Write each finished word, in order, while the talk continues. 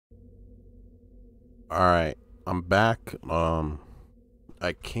Alright, I'm back.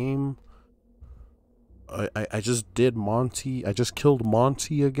 I came. I just did Monty. I just killed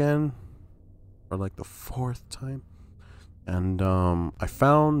Monty again. For like the 4th time. And, I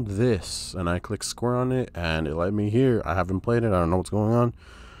found this. And I clicked square on it. And it led me here. I haven't played it. I don't know what's going on.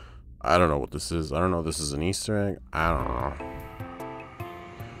 I don't know what this is. I don't know if this is an Easter egg. I don't know.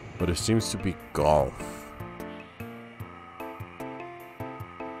 But it seems to be golf.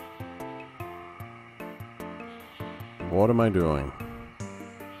 What am I doing?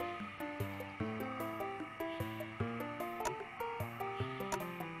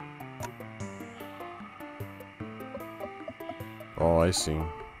 Oh, I see.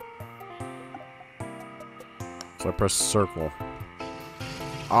 So I press circle.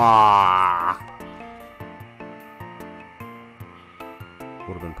 Ah!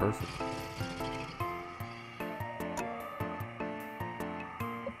 Would have been perfect.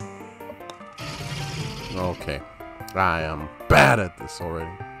 Okay. I am bad at this already.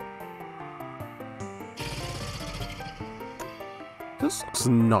 This looks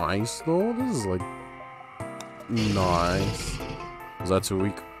nice, though. This is like nice. Was that too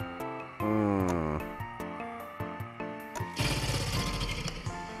weak?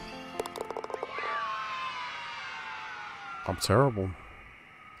 I'm terrible.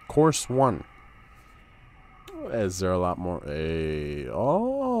 Course 1. Is there a lot more? Hey.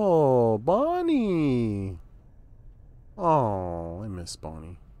 Oh, Bonnie. Oh, I miss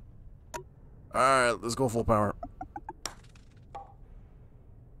Bonnie. Alright, let's go full power.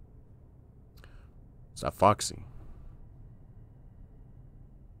 Is that Foxy?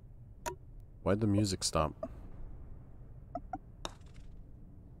 Why'd the music stop?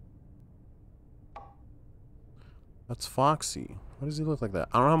 That's Foxy. Why does he look like that?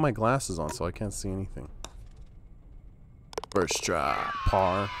 I don't have my glasses on, so I can't see anything. First try,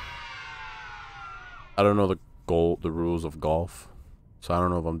 par. I don't know the rules of golf, so I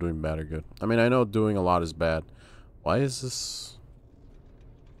don't know if I'm doing bad or good. I mean, I know doing a lot is bad. Why is this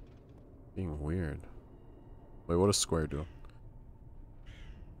being weird? Wait, what does square do?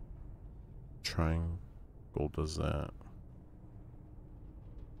 Triangle does that.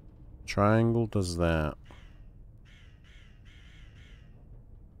 Triangle does that.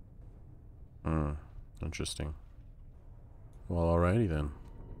 Interesting. Well, alrighty then.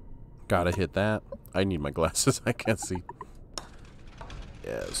 Gotta hit that. I need my glasses. I can't see.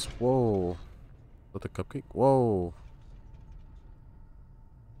 Yes. Whoa. With the cupcake? Whoa.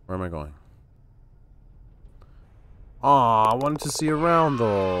 Where am I going? Aw, I wanted to see around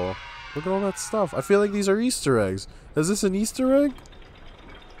though. Look at all that stuff. I feel like these are Easter eggs. Is this an Easter egg?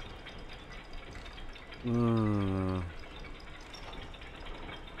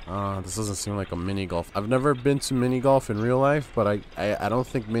 This doesn't seem like a mini golf. I've never been to mini golf in real life, but I don't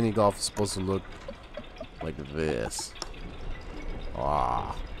think mini golf is supposed to look like this.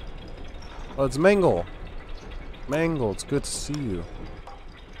 Ah. Oh, it's Mangle. Mangle, it's good to see you.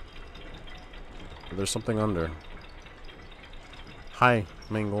 There's something under. Hi,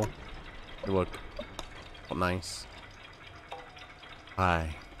 Mangle. You look nice.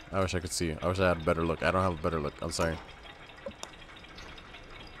 Hi. I wish I could see you. I wish I had a better look. I don't have a better look. I'm sorry.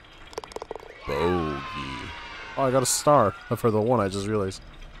 Bogey. Oh, I got a star for the one. I just realized.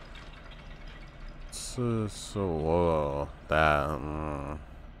 So that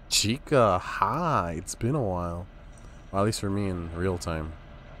Chica, hi. It's been a while. Well, at least for me in real time.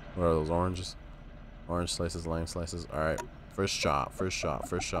 What are those oranges? Orange slices, lime slices. All right. First shot. First shot.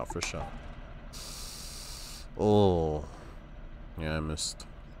 First shot. First shot. Oh, yeah, I missed.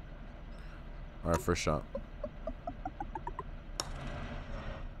 All right, first shot.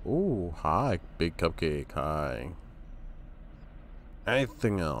 Ooh, hi, big cupcake, hi.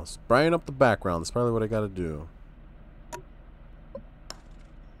 Anything else? Brighten up the background. That's probably what I gotta do.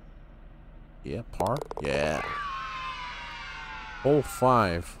 Yeah, par? Yeah. Hole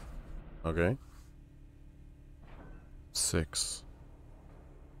 5. Okay. 6.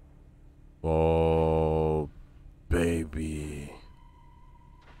 Oh, baby.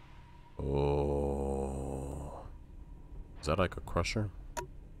 Oh. Is that like a crusher?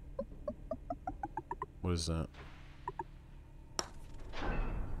 What is that?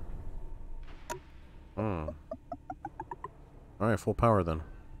 Alright, full power then.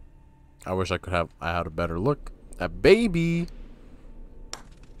 I wish I had a better look. That baby!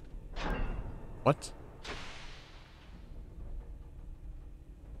 What?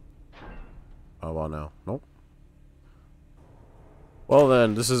 How about now? Nope. Well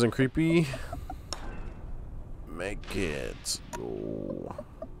then, this isn't creepy. Make it go.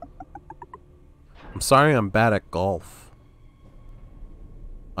 I'm sorry I'm bad at golf.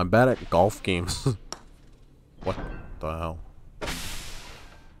 I'm bad at golf games. the hell?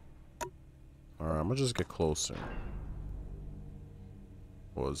 Alright, I'm gonna just get closer.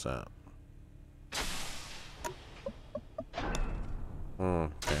 What was that?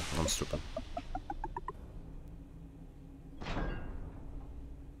 Okay, I'm stupid.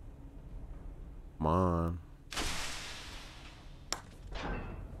 Come on.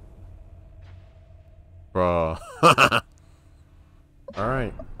 Bruh.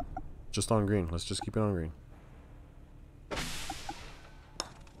 Alright. Just on green. Let's just keep it on green.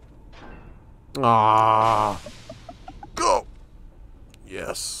 Ah. Go.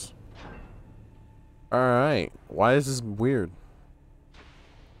 Yes. Alright. Why is this weird?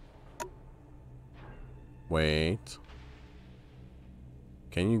 Wait.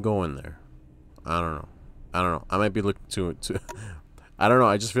 Can you go in there? I don't know. I don't know. I might be looking to I don't know.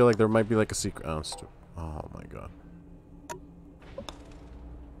 I just feel like there might be like a secret. Oh, oh my god.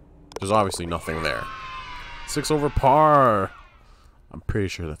 There's obviously nothing there. 6 over par. I'm pretty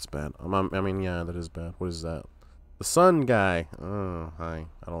sure that's bad. I mean, yeah, that is bad. What is that? The sun guy. Oh, hi.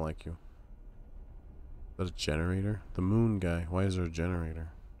 I don't like you. Is that a generator? The moon guy. Why is there a generator?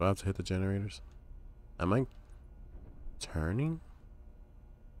 Do I have to hit the generators? Am I turning?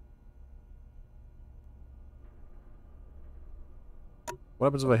 What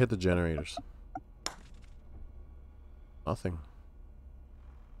happens if I hit the generators? Nothing.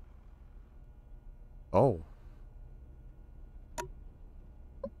 Oh.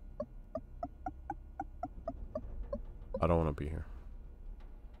 I don't want to be here.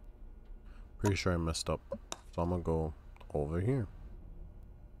 Pretty sure I messed up. So I'm gonna go over here.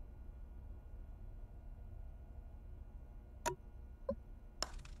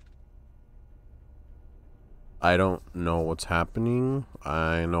 I don't know what's happening.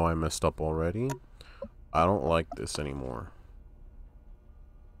 I know I messed up already. I don't like this anymore.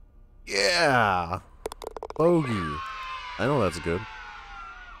 Yeah! Bogey. I know that's good.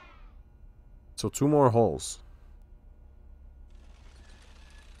 So 2 more holes.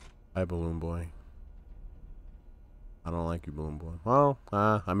 Hi, Balloon Boy. I don't like you, Balloon Boy. Well,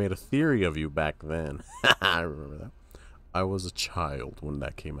 I made a theory of you back then. I remember that. I was a child when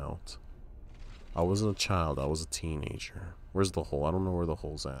that came out. I wasn't a child, I was a teenager. Where's the hole? I don't know where the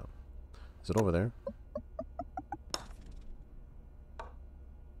hole's at. Is it over there?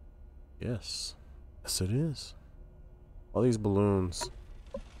 Yes. Yes, it is. All these balloons.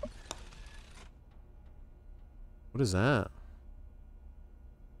 What is that?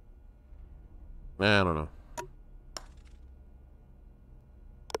 I don't know.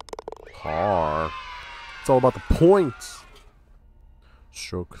 Par. It's all about the points.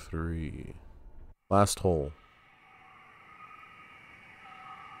 Stroke 3. Last hole.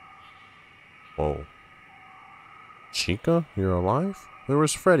 Whoa. Chica? You're alive?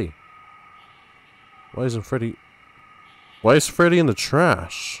 Where's Freddy? Why isn't Freddy... Why is Freddy in the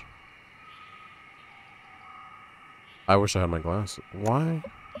trash? I wish I had my glasses. Why?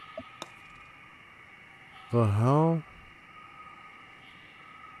 The hell?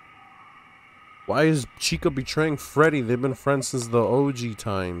 Why is Chica betraying Freddy? They've been friends since the OG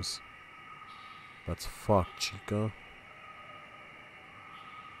times. That's fucked, Chica.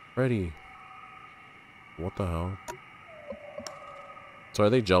 Freddy. What the hell? So are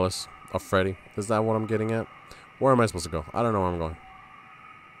they jealous of Freddy? Is that what I'm getting at? Where am I supposed to go? I don't know where I'm going.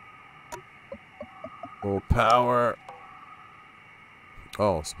 Full power.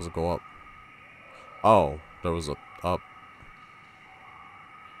 Oh, I'm supposed to go up. Oh, there was a up.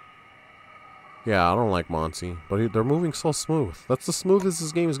 Yeah, I don't like Monty, but they're moving so smooth. That's the smoothest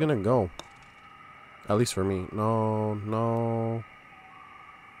this game is gonna go. At least for me. No, no.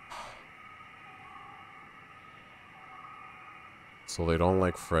 So they don't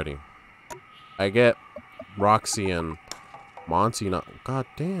like Freddy. I get Roxy and Monty not... God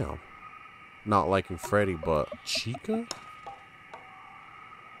damn. Not liking Freddy, but Chica?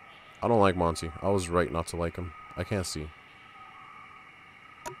 I don't like Monty. I was right not to like him. I can't see.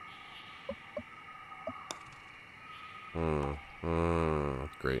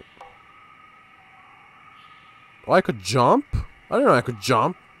 Great. Oh, I could jump? I didn't know I could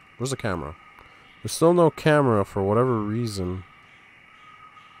jump. Where's the camera? There's still no camera for whatever reason.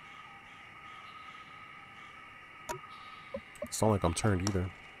 It's not like I'm turned either.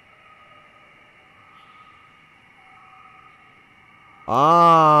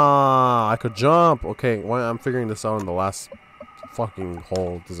 Ah, I could jump. Okay, well, I'm figuring this out in the last fucking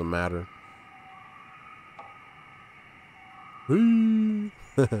hole. Doesn't matter.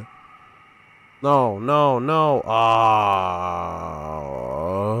 No, no, no. Ah.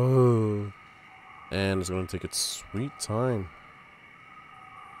 And it's going to take its sweet time.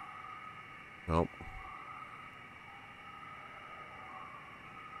 Nope.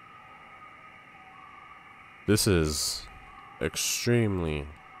 This is extremely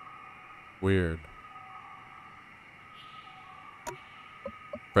weird.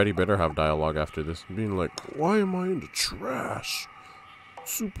 Freddy better have dialogue after this. Being like, why am I in the trash?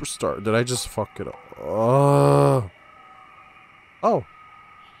 Superstar. Did I just fuck it up? Oh. Alright.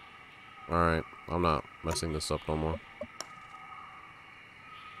 I'm not messing this up no more.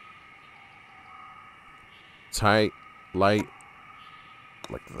 Tight. Light.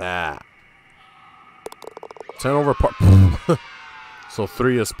 Like that. 10 over par. So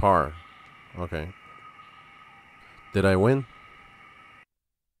 3 is par. Okay. Did I win?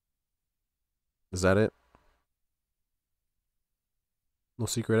 Is that it? No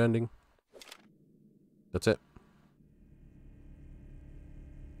secret ending? That's it.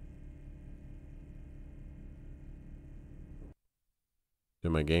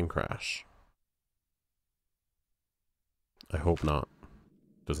 Did my game crash? I hope not.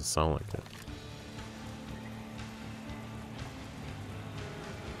 Doesn't sound like it.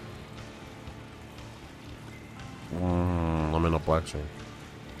 I'm in a black screen.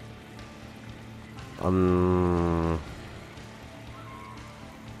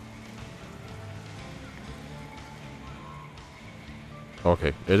 Okay,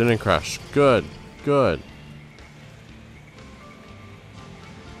 it didn't crash. Good, good.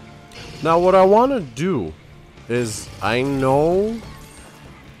 Now what I want to do is, I know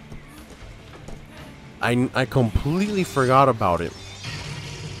I completely forgot about it.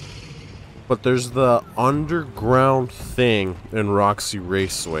 But there's the underground thing in Roxy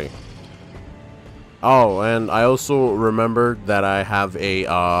Raceway. Oh, and I also remembered that I have a,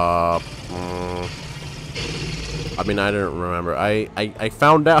 I mean, I didn't remember. I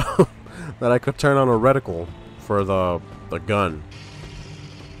found out that I could turn on a reticle for the gun.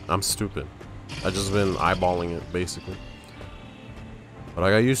 I'm stupid. I just been eyeballing it, basically. But I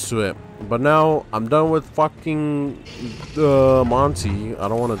got used to it. But now, I'm done with fucking Monty. I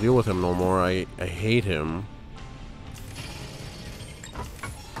don't want to deal with him no more. I hate him.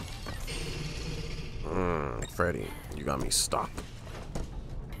 Freddy, you got me stuck.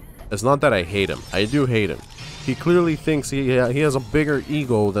 It's not that I hate him. I do hate him. He clearly thinks he has a bigger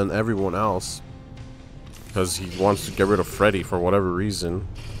ego than everyone else. Because he wants to get rid of Freddy for whatever reason.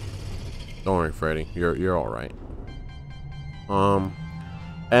 Don't worry, Freddy. You're alright.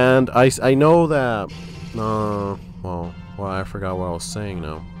 And I know that... well, I forgot what I was saying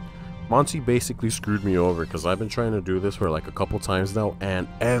now. Monty basically screwed me over because I've been trying to do this for like a couple times now, and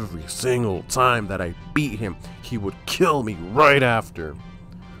every single time that I beat him, he would kill me right after.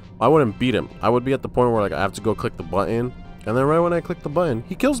 I wouldn't beat him. I would be at the point where like I have to go click the button, and then right when I click the button,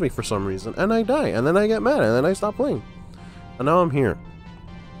 he kills me for some reason, and I die, and then I get mad, and then I stop playing. And now I'm here.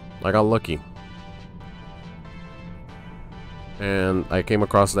 I got lucky. And I came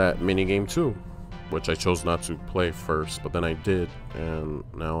across that minigame too, which I chose not to play first, but then I did, and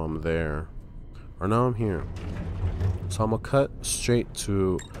now I'm there. Or now I'm here. So I'm gonna cut straight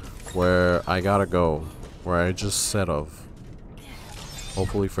to where I gotta go, where I just set of.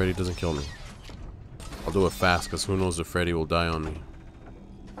 Hopefully Freddy doesn't kill me. I'll do it fast, because who knows if Freddy will die on me.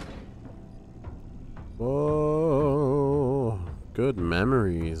 Whoa. Good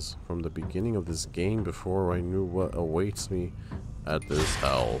memories from the beginning of this game before I knew what awaits me at this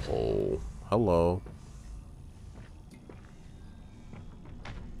hellhole. Hello.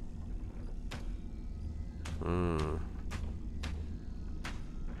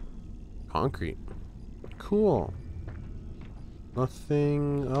 Concrete. Cool.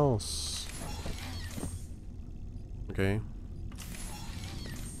 Nothing else. Okay.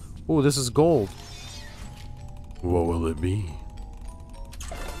 Oh, this is gold. What will it be?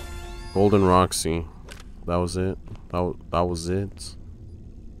 Golden Roxy. That was it. That was it.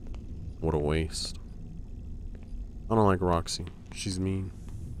 What a waste. I don't like Roxy. She's mean.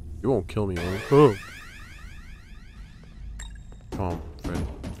 You won't kill me, right? Oh. Come on, Freddy.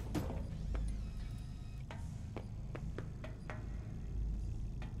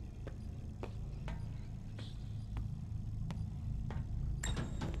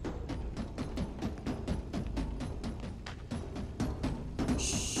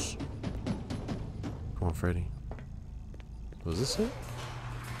 Shh. Come on, Freddy. Was this it?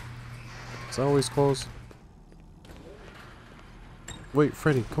 Is that always closed? Wait,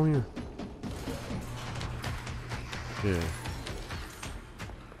 Freddy, come here. Yeah.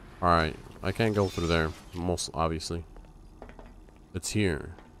 Alright, I can't go through there, most obviously. It's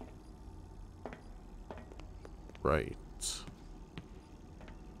here. Right.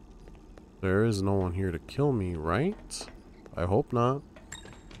 There is no one here to kill me, right? I hope not.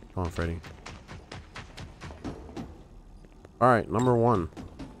 Come on, Freddy. Alright, number 1.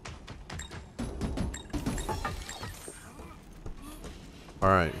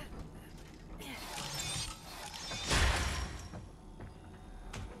 Alright.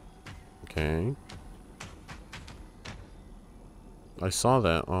 Okay. I saw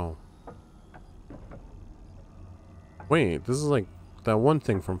that. Oh. Wait, this is like that one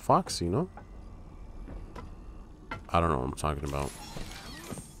thing from Foxy, no? I don't know what I'm talking about.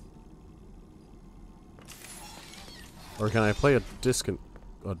 Or can I play a disc and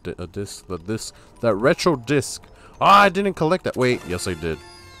that retro disc? Ah, I didn't collect that. Wait, yes I did.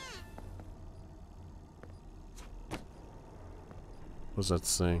 What's that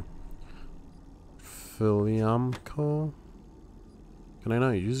saying? Filiamco? Can I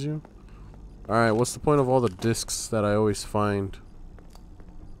not use you? Alright, what's the point of all the discs that I always find?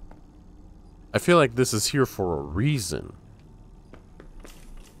 I feel like this is here for a reason.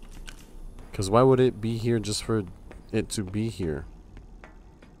 Because why would it be here just for it to be here?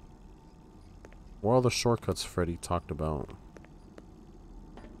 What are all the shortcuts Freddy talked about?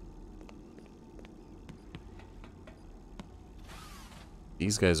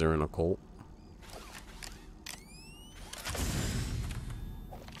 These guys are in a cult.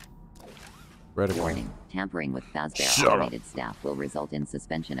 Warning. Tampering with Fazbear automated staff will result in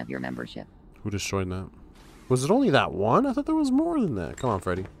suspension of your membership. Who destroyed that? Was it only that one? I thought there was more than that. Come on,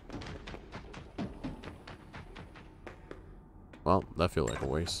 Freddy. Well, that feels like a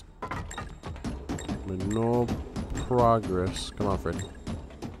waste. But no progress. Come on, Freddy.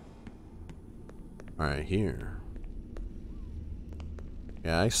 Alright, here.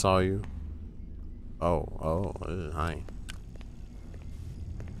 Yeah, I saw you. Oh, hi.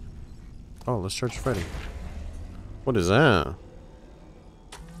 Oh, let's search Freddy. What is that?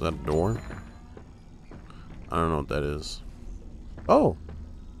 Is that a door? I don't know what that is. Oh!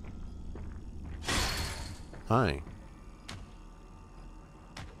 Hi.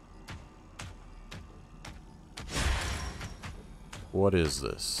 What is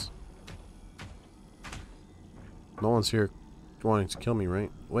this? No one's here wanting to kill me,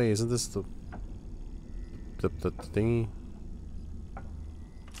 right? Wait, isn't this the thingy?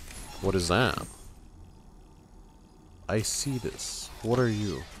 What is that? I see this. What are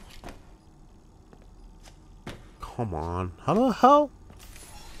you? Come on. How the hell?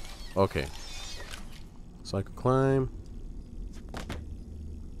 Okay. So I can climb.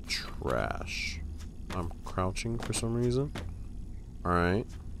 Trash. I'm crouching for some reason. Alright.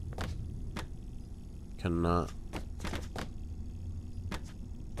 Cannot.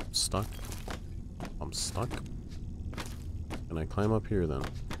 Stuck. I'm stuck. Can I climb up here then?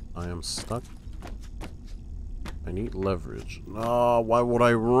 I am stuck. I need leverage. No, why would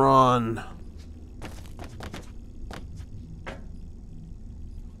I run?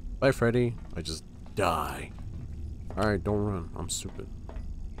 Bye, Freddy. I just die. Alright, don't run. I'm stupid.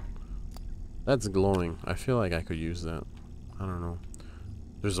 That's glowing. I feel like I could use that. I don't know.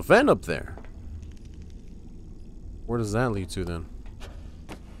 There's a vent up there. Where does that lead to then?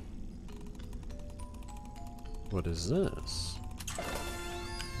 What is this?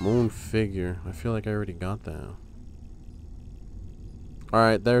 Moon figure. I feel like I already got that.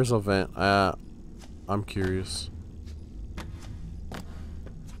 Alright, there's a vent. I'm curious.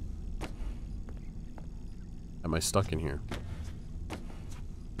 Am I stuck in here?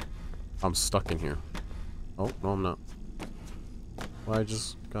 I'm stuck in here. Oh, no I'm not. Well, I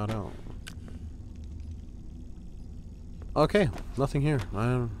just got out. Okay, nothing here.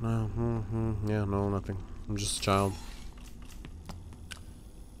 Yeah, no, nothing. I'm just a child.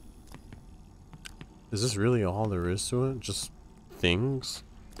 Is this really all there is to it? Just things?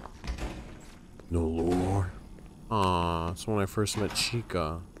 No lore. Aw, that's when I first met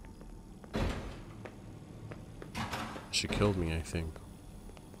Chica. She killed me, I think.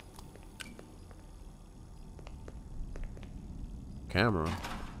 Camera.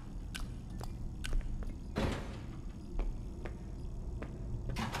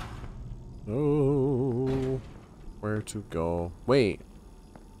 Oh, where to go? Wait,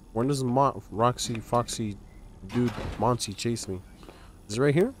 when does Foxy dude Monty chase me? Is it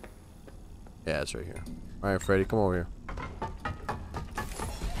right here? Yeah, it's right here. All right, Freddy, come over here.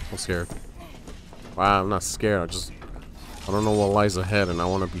 I'm scared. Wow, I'm not scared. I don't know what lies ahead, and I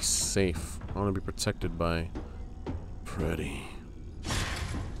want to be safe. I want to be protected by Freddy.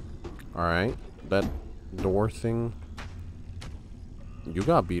 All right, that door thing. You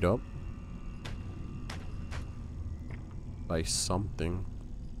got beat up by something.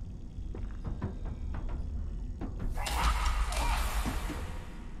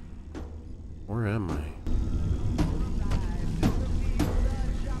 Where am I?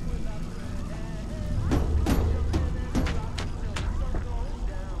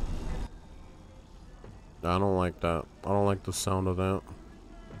 I don't like that. I don't like the sound of that.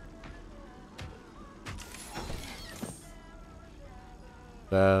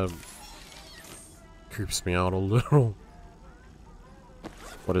 That creeps me out a little.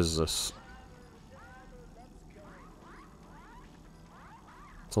 What is this?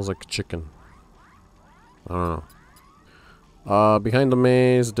 Sounds like a chicken. I don't know. Behind the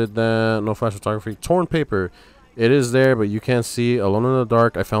maze, did that. No flash photography. Torn paper. It is there, but you can't see. Alone in the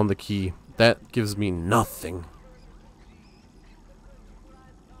dark, I found the key. That gives me nothing.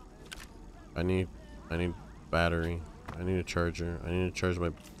 I need battery. I need a charger. I need to charge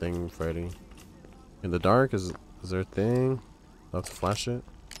my thing, Freddy. In the dark, is there a thing? I have to flash it?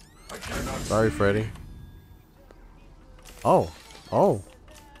 Sorry, Freddy. Oh. Oh.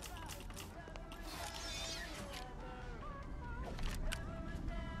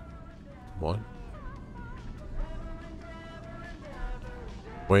 What?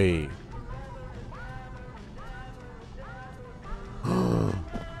 Wait.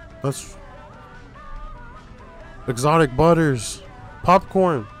 That's exotic butters.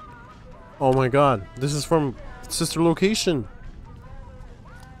 Popcorn. Oh my god. This is from Sister Location.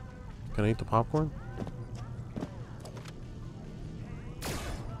 Can I eat the popcorn?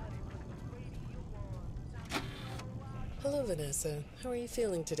 Hello, Vanessa. How are you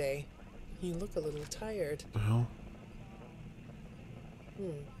feeling today? You look a little tired. The hell?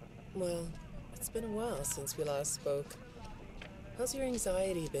 Well, it's been a while since we last spoke. How's your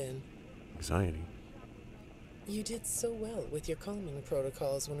anxiety been? Anxiety? You did so well with your calming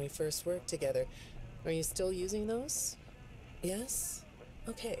protocols when we first worked together. Are you still using those? Yes?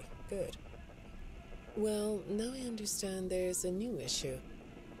 Okay, good. Well, now I understand there's a new issue.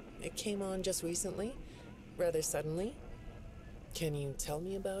 It came on just recently, rather suddenly. Can you tell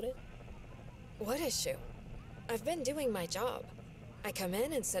me about it? What issue? I've been doing my job. I come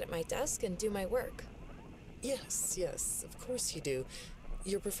in and sit at my desk and do my work. Yes, of course you do.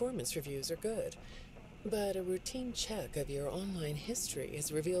 Your performance reviews are good. But a routine check of your online history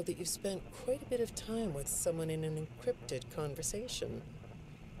has revealed that you've spent quite a bit of time with someone in an encrypted conversation.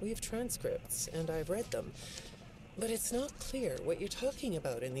 We have transcripts, and I've read them. But it's not clear what you're talking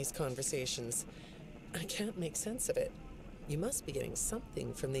about in these conversations. I can't make sense of it. You must be getting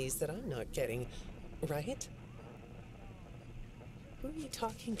something from these that I'm not getting, right? Who are you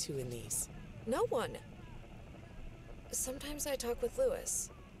talking to in these? No one. Sometimes I talk with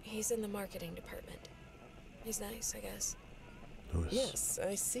Lewis. He's in the marketing department. He's nice, I guess. Lewis. Yes,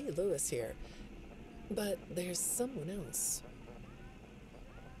 I see Lewis here. But there's someone else.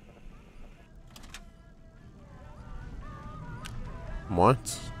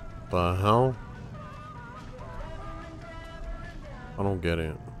 What the hell? I don't get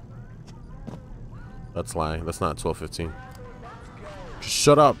it. That's lying. That's not 12:15. Just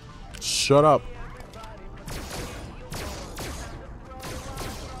shut up. Shut up.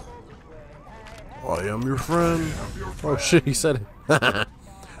 I am your friend. Oh shit, he said it.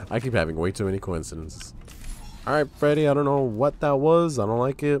 I keep having way too many coincidences. Alright, Freddy, I don't know what that was. I don't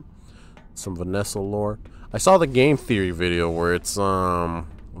like it. Some Vanessa lore. I saw the game theory video where it's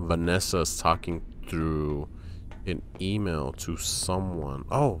Vanessa's talking through an email to someone.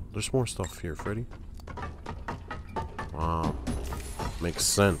 Oh, there's more stuff here, Freddy. Wow. Makes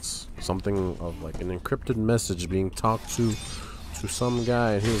sense. Something of like an encrypted message being talked to some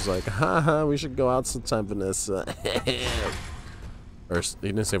guy, and he was like, haha, we should go out sometime, Vanessa. Or he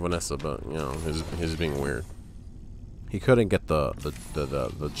didn't say Vanessa, but you know, his being weird. He couldn't get the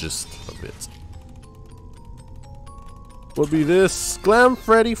gist of it. Would be this Glam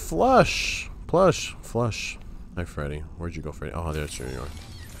Freddy Flush. Flush. Hi, Freddy. Where'd you go, Freddy? Oh, there you are.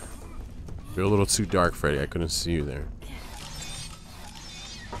 You're a little too dark, Freddy. I couldn't see you there.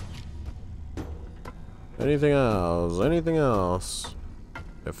 Anything else? Anything else?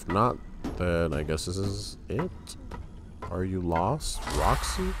 If not, then I guess this is it. Are you lost?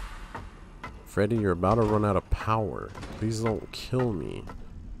 Roxy? Freddy, you're about to run out of power. Please don't kill me.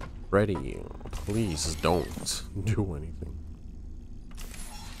 Freddy, please don't do anything.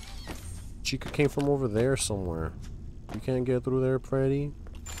 Chica came from over there somewhere. You can't get through there, Freddy?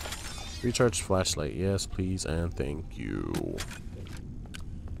 Recharge flashlight. Yes, please, and thank you.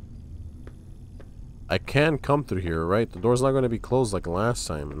 I can come through here, right? The door's not going to be closed like last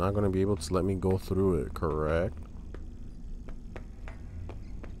time. Not going to be able to let me go through it, correct?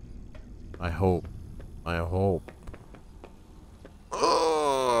 I hope. Oh,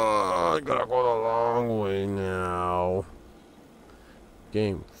 I gotta go the long way now.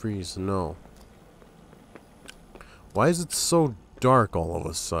 Game, freeze, no. Why is it so dark all of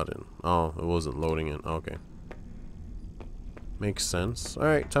a sudden? Oh, it wasn't loading it. Okay. Makes sense.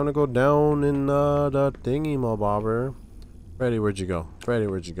 Alright, time to go down in the thingy, my bobber. Freddy, where'd you go? Freddy,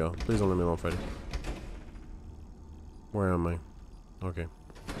 where'd you go? Please don't let me alone, Freddy. Where am I? Okay.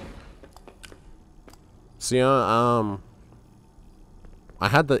 See, I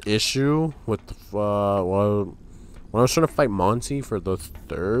had the issue with well, when I was trying to fight Monty for the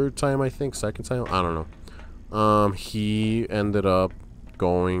third time, I think, second time, I don't know. He ended up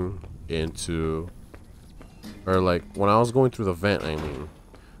going into, or like when I was going through the vent, I mean,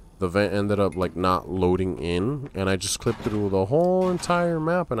 the vent ended up like not loading in, and I just clipped through the whole entire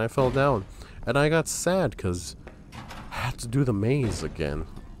map, and I fell down, and I got sad because I had to do the maze again,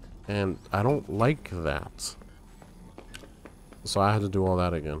 and I don't like that. So I had to do all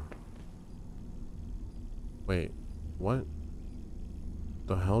that again. Wait, what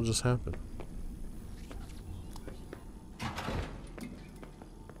the hell just happened?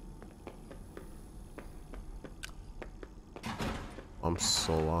 I'm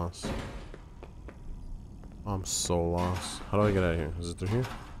so lost. I'm so lost. How do I get out of here? Is it through here?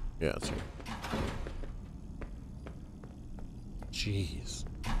 Yeah, it's here. Jeez.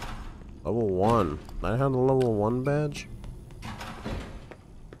 Level 1. I had a level 1 badge?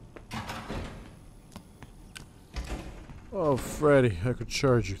 Oh, Freddy, I could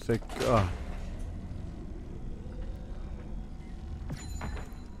charge you, thank God.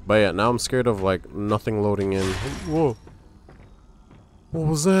 But yeah, now I'm scared of, like, nothing loading in. Whoa. What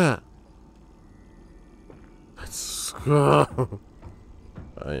was that? That's... I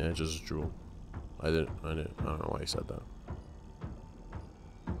just drooled. I don't know why I said that.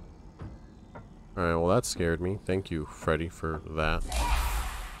 Alright, well that scared me. Thank you, Freddy, for that.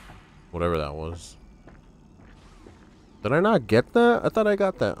 Whatever that was. Did I not get that? I thought I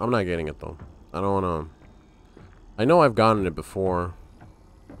got that. I'm not getting it though. I don't wanna... I know I've gotten it before.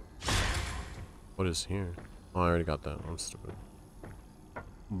 What is here? Oh, I already got that. I'm stupid.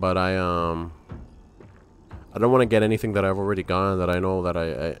 But I don't want to get anything that I've already gotten that I know that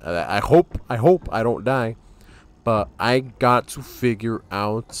I hope I don't die. But I got to figure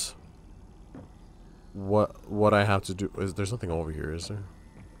out what I have to do. There's nothing over here, is there?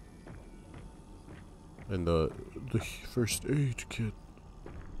 And the first aid kit.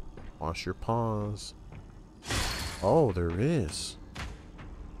 Wash your paws. Oh, there is.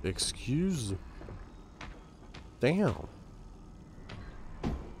 Excuse. Damn.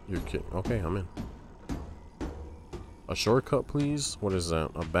 You're kidding. Okay, I'm in. A shortcut, please. What is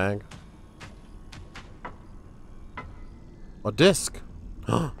that? A bag? A disc.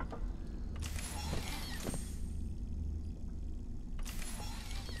 A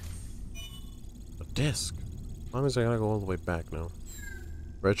disc. As long as I gotta go all the way back now.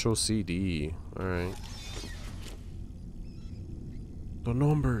 Retro CD. Alright. The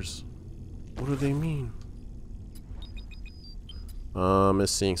numbers. What do they mean?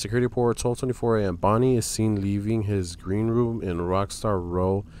 Missing. Security report, 12:24 a.m. Bonnie is seen leaving his green room in Rockstar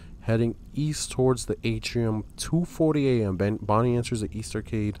Row, heading east towards the atrium. 2:40 a.m. Bonnie enters the East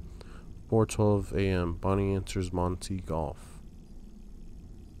Arcade. 4:12 a.m. Bonnie enters Monty Golf.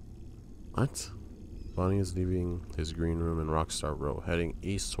 What? Bonnie is leaving his green room in Rockstar Row, heading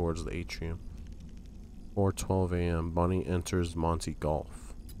east towards the atrium. 4:12 a.m. Bonnie enters Monty Golf.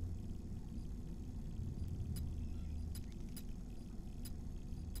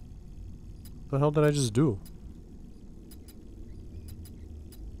 What the hell did I just do?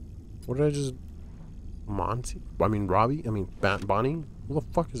 What did I just... Monty? I mean Robbie? I mean Bonnie? Who the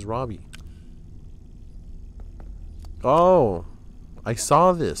fuck is Robbie? Oh! I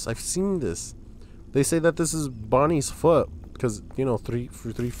saw this. I've seen this. They say that this is Bonnie's foot. Because, you know, three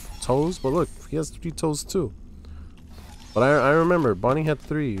toes. But look, he has 3 toes too. But I remember, Bonnie had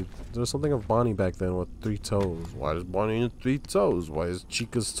 3. There was something of Bonnie back then with 3 toes. Why does Bonnie have 3 toes? Why is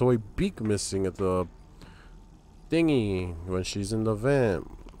Chica's toy beak missing at the thingy when she's in the vent?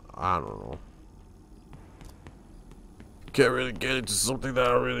 I don't know. Can't really get into something that I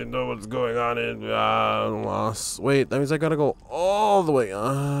don't really know what's going on in. I'm lost. Wait, that means I gotta go all the way. I'll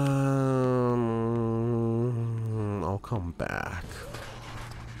come back.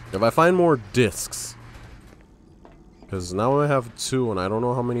 If I find more discs. Because now I have 2 and I don't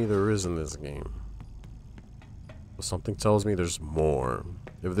know how many there is in this game. But something tells me there's more.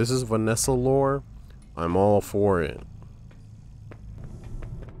 If this is Vanessa lore, I'm all for it.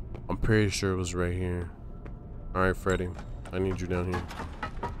 I'm pretty sure it was right here. Alright, Freddy. I need you down here.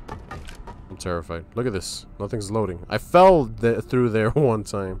 I'm terrified. Look at this. Nothing's loading. I fell through there one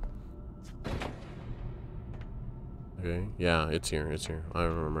time. Okay. Yeah, it's here. It's here. I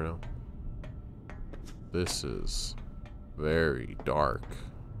remember now. This is very dark.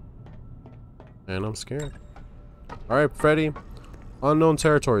 And I'm scared. Alright, Freddy. Unknown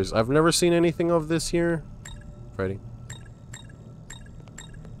territories. I've never seen anything of this here. Freddy.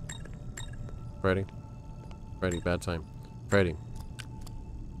 Freddy. Freddy, bad time. Freddy.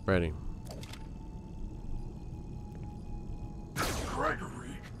 Freddy.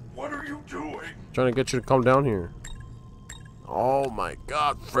 Trying to get you to come down here. Oh my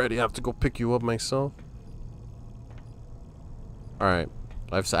god, Freddy, I have to go pick you up myself. Alright.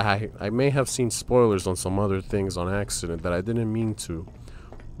 I may have seen spoilers on some other things on accident that I didn't mean to.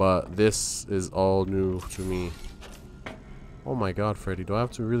 But this is all new to me. Oh my god, Freddy, do I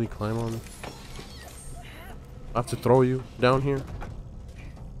have to really climb on it? I have to throw you down here?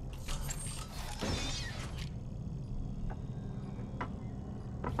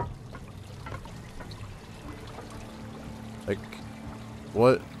 Like,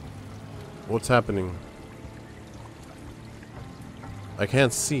 what's happening? I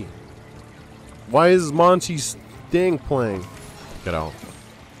can't see. Why is Monty's thing playing? Get out.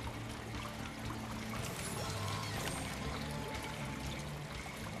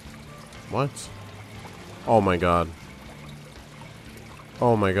 What? Oh my god.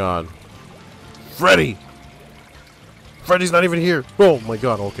 Oh my god. Freddy! Freddy's not even here! Oh my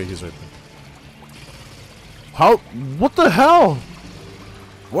god, okay, he's right there. How? What the hell?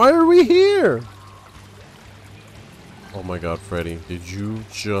 Why are we here? Oh my god, Freddy, did you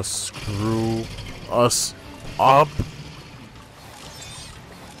just screw us up?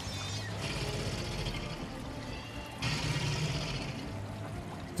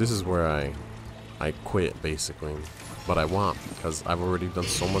 This is where I quit, basically. But I won't, because I've already done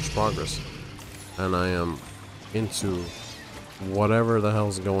so much progress. And I am into whatever the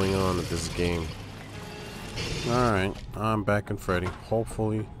hell's going on at this game. Alright, I'm back in Freddy.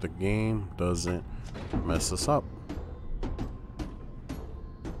 Hopefully the game doesn't mess us up.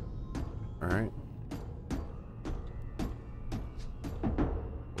 Alright.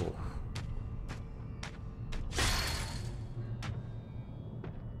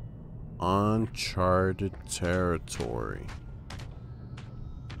 Uncharted territory.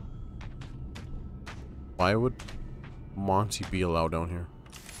 Why would Monty be allowed down here?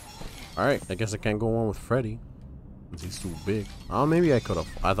 Alright, I guess I can't go on with Freddy. Because he's too big. Oh, maybe I could have.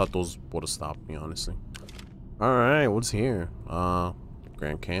 I thought those would have stopped me, honestly. Alright, what's here?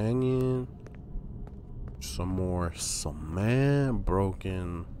 Grand Canyon. Some more cement.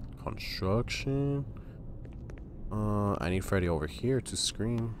 Broken construction. I need Freddy over here to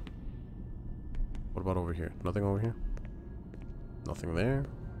scream. What about over here? Nothing over here? Nothing there?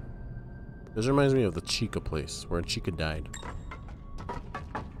 This reminds me of the Chica place, where Chica died.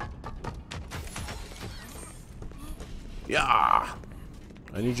 Yeah!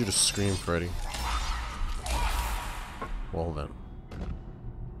 I need you to scream, Freddy. Well then.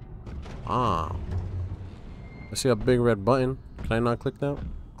 Ah. I see a big red button. Can I not click that?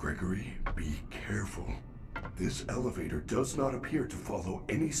 Gregory, be careful. This elevator does not appear to follow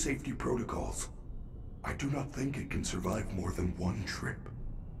any safety protocols. I do not think it can survive more than one trip.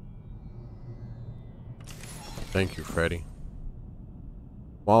 Thank you, Freddy.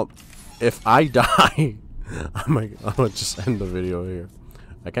 Well, if I die, I'm gonna just end the video here.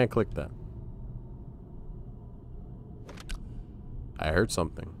 I can't click that. I heard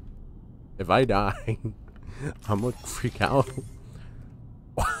something. If I die, I'm gonna freak out.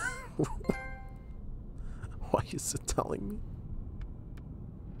 Why is it telling me?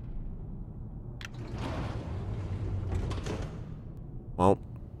 Well.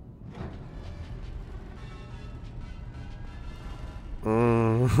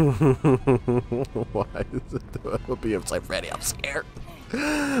 Why is it doing? I'll be upside Freddy. I'm scared.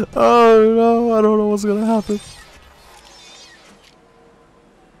 Oh no, I don't know what's gonna happen.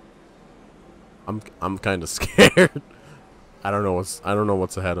 I'm kind of scared. I don't know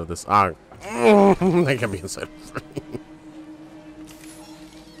what's ahead of this. I can't be inside Freddy.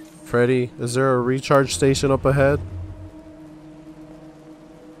 Freddy, is there a recharge station up ahead?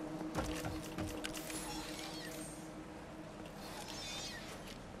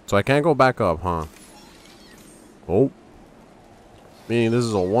 So I can't go back up, huh? Oh. Meaning this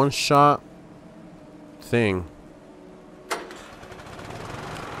is a one-shot thing.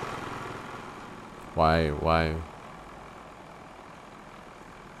 Why?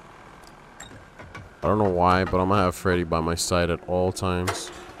 I don't know why, but I'm gonna have Freddy by my side at all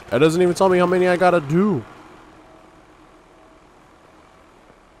times. It doesn't even tell me how many I gotta do.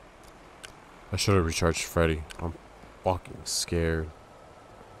 I should have recharged Freddy. I'm fucking scared.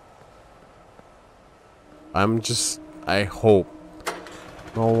 I hope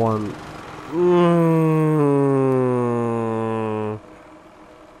no one.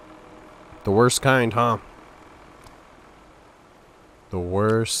 The worst kind, huh? The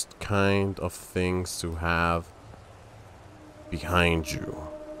worst kind of things to have behind you.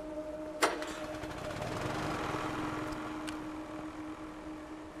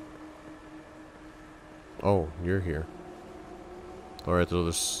 Oh, you're here. Alright, so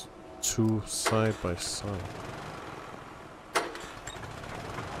there's two side by side.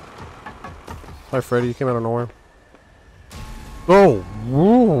 Hi, Freddy. You came out of nowhere. Oh,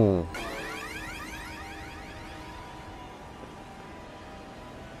 whoa.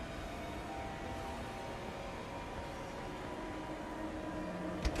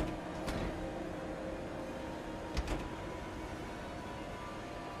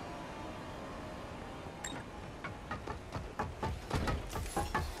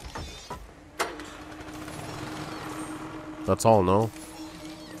 That's all, no?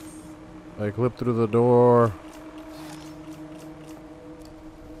 I clipped through the door.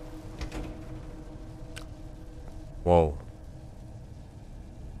 Whoa.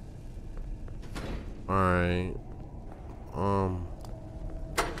 Alright.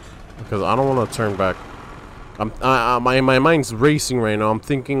 Because I don't want to turn back. My mind's racing right now. I'm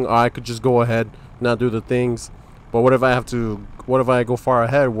thinking I could just go ahead, not do the things. But what if I have to, what if I go far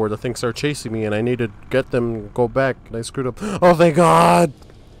ahead where the things start chasing me and I need to get them, go back, and I screwed up. Oh, thank God!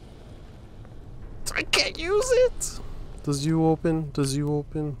 I can't use it! Does you open? Does you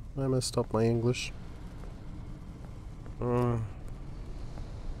open? I messed up my English.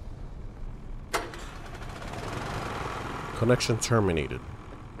 Connection terminated.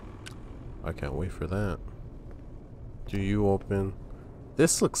 I can't wait for that. Do you open?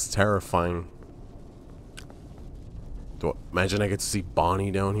 This looks terrifying. Imagine I get to see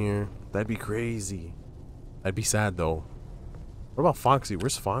Bonnie down here. That'd be crazy. I'd be sad though. What about Foxy?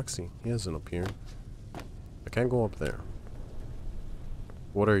 Where's Foxy? He hasn't appeared. I can't go up there.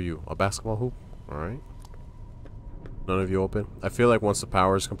 What are you? A basketball hoop? Alright. None of you open? I feel like once the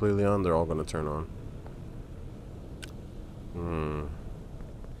power is completely on, they're all gonna turn on.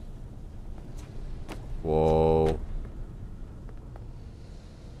 Whoa.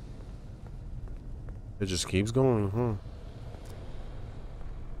 It just keeps going, huh?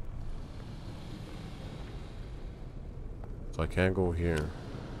 So I can't go here.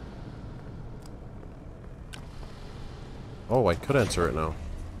 Oh, I could enter it now.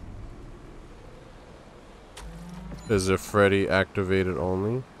 Is it Freddy activated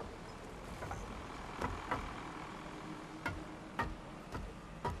only?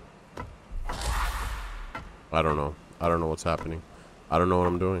 I don't know. I don't know what's happening. I don't know what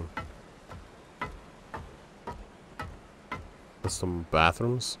I'm doing. There's some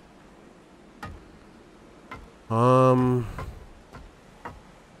bathrooms.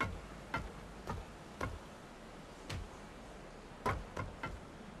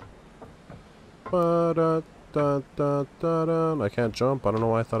 I can't jump. I don't know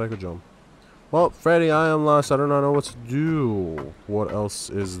why I thought I could jump. Well, Freddy, I am lost. I do not know what to do. What else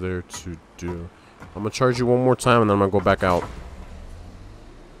is there to do? I'm gonna charge you one more time and then I'm gonna go back out.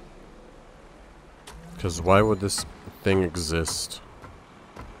 Because why would this thing exist?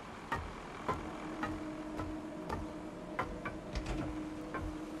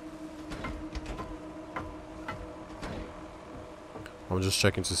 I'm just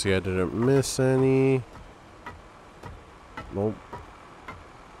checking to see I didn't miss any. Nope.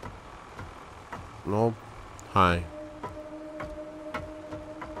 Nope. Hi.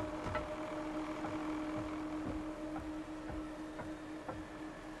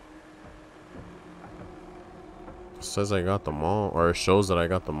 It says I got them all, or it shows that I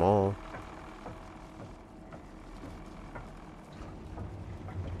got them all.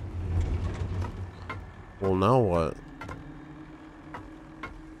 Well, now what?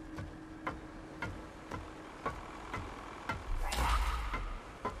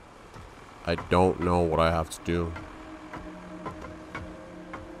 I don't know what I have to do.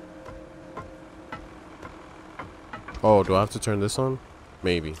 Oh, do I have to turn this on?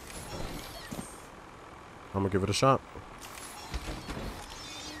 Maybe. I'm gonna give it a shot.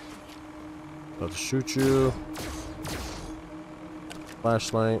 About to shoot you.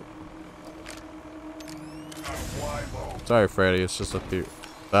 Flashlight. Sorry, Freddy. It's just a theory.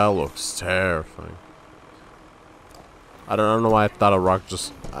 That looks terrifying. I don't know why I thought a rock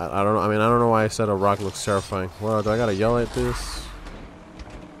just... I don't know. I mean, I don't know why I said a rock looks terrifying. Well, do I gotta yell at this?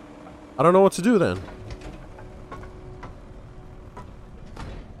 I don't know what to do then.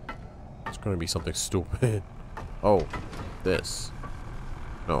 It's gonna be something stupid. Oh, this.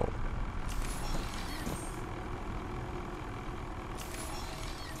 No.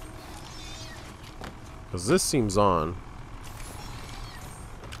 Because this seems on.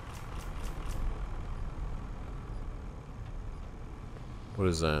 What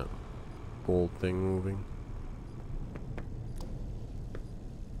is that? Gold thing moving?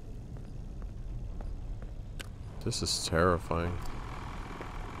 This is terrifying.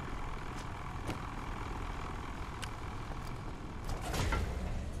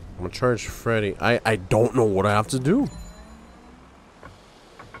 I'm gonna charge Freddy. I don't know what I have to do.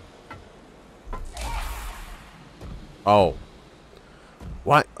 Oh.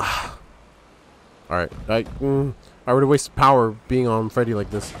 What? Alright. I already wasted power being on Freddy like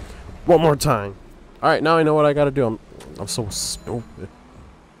this. One more time. Alright, now I know what I gotta do. I'm so stupid.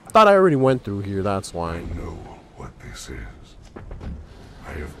 I thought I already went through here, that's why. I know what this is.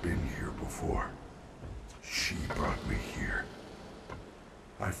 I have been here before. She brought me here.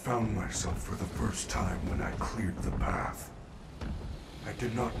 I found myself for the first time when I cleared the path. I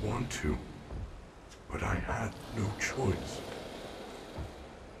did not want to, but I had no choice.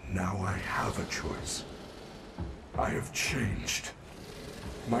 Now I have a choice. I have changed.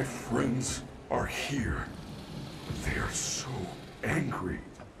 My friends are here. They are so angry,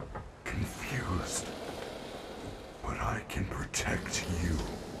 confused. But I can protect you.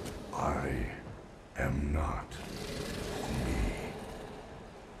 I am not me.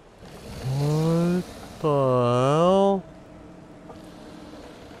 What the hell?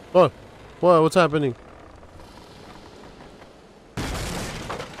 What? What? What's happening?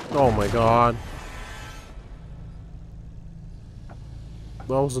 Oh my god. I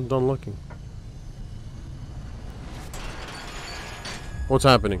wasn't done looking. What's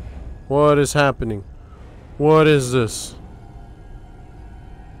happening? What is happening? What is this?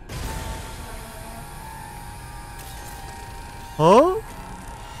 Huh?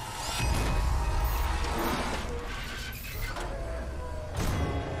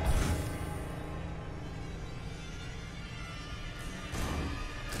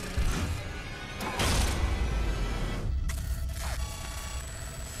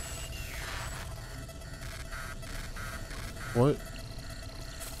 What?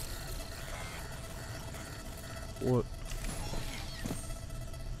 What?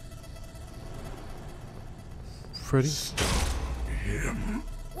 Freddy? Him?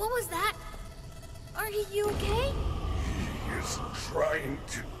 What was that? Are you okay? He is trying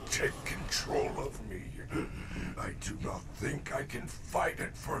to take control of me. I do not think I can fight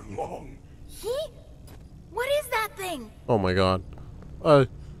it for long. He? What is that thing? Oh my god.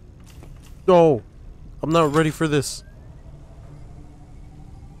 No. I'm not ready for this.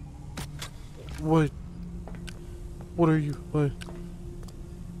 What? What are you? What?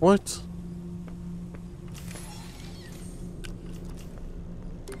 What?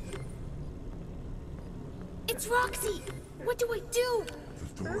 It's Roxy! What do I do?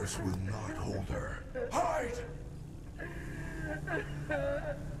 The doors will not hold her. Hide!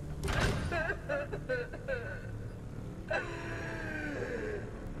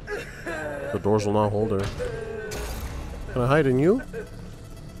 The doors will not hold her. Can I hide in you?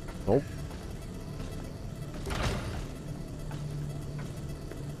 Nope.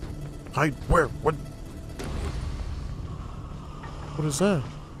 Hide where? What? What is that?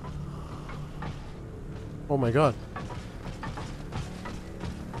 Oh my god.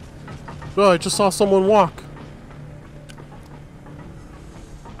 Oh, I just saw someone walk.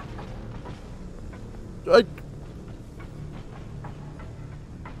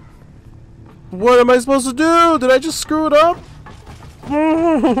 What am I supposed to do? Did I just screw it up?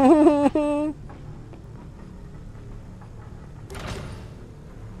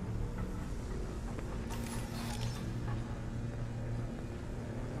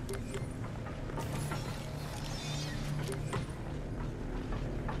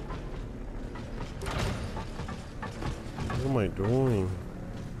 What am I doing?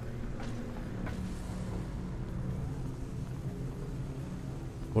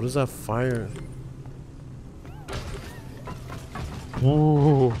 What is that fire?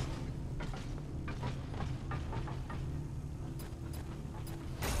 Whoa.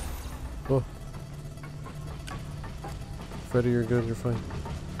 Oh. Freddy, you're good, you're fine.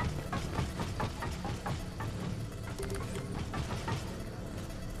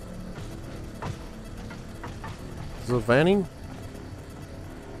 Is it vanning?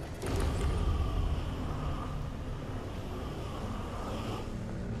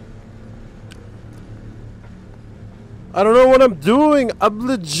 I don't know what I'm doing. I'm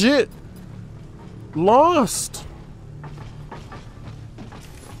legit lost.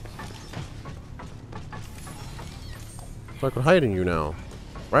 So I could hide in you now,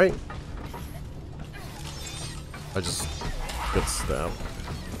 right? I just get stabbed.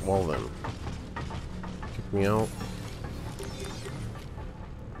 Well then, kick me out.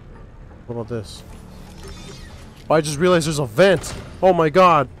 What about this? Oh, I just realized there's a vent. Oh my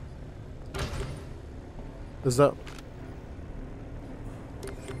god. Is that?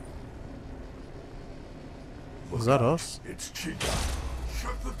 Is that us? It's Chica.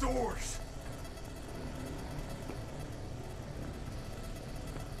 Shut the doors.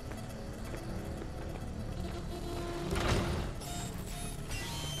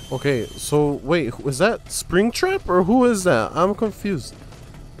 Okay, so wait, was that Springtrap or who is that? I'm confused.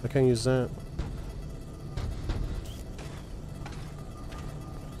 I can't use that.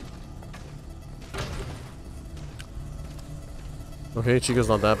 Okay, Chica's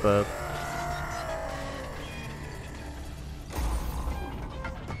not that bad.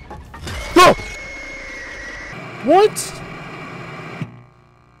 No! What?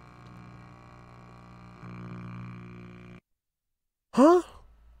 Huh?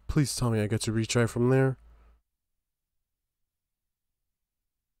 Please tell me I get to retry from there.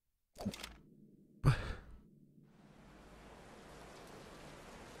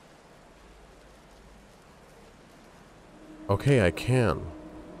 Okay, I can.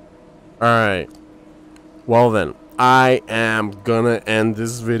 Alright. Well then, I am gonna end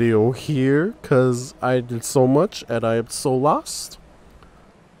this video here because I did so much and I am so lost.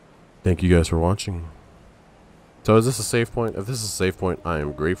 Thank you guys for watching. So is this a save point? If this is a save point, I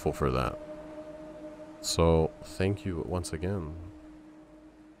am grateful for that. So, thank you once again.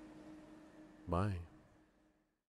 Bye.